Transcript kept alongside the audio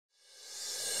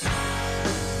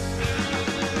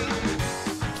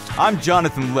I'm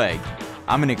Jonathan Legg.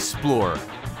 I'm an explorer,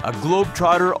 a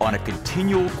globetrotter on a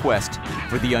continual quest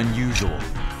for the unusual,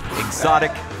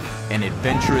 exotic, and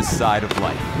adventurous side of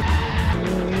life.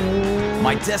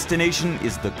 My destination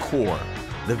is the core,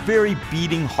 the very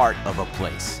beating heart of a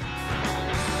place.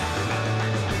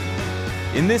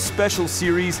 In this special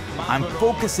series, I'm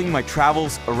focusing my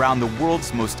travels around the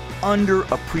world's most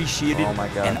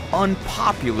underappreciated and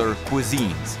unpopular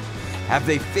cuisines. Have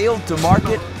they failed to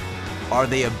market? Are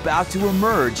they about to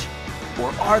emerge?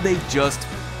 Or are they just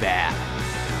bad?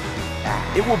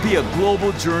 It will be a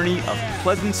global journey of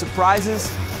pleasant surprises,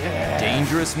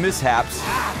 dangerous mishaps,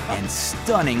 and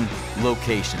stunning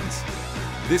locations.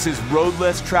 This is Road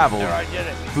Less Traveled,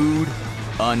 Food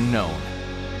Unknown.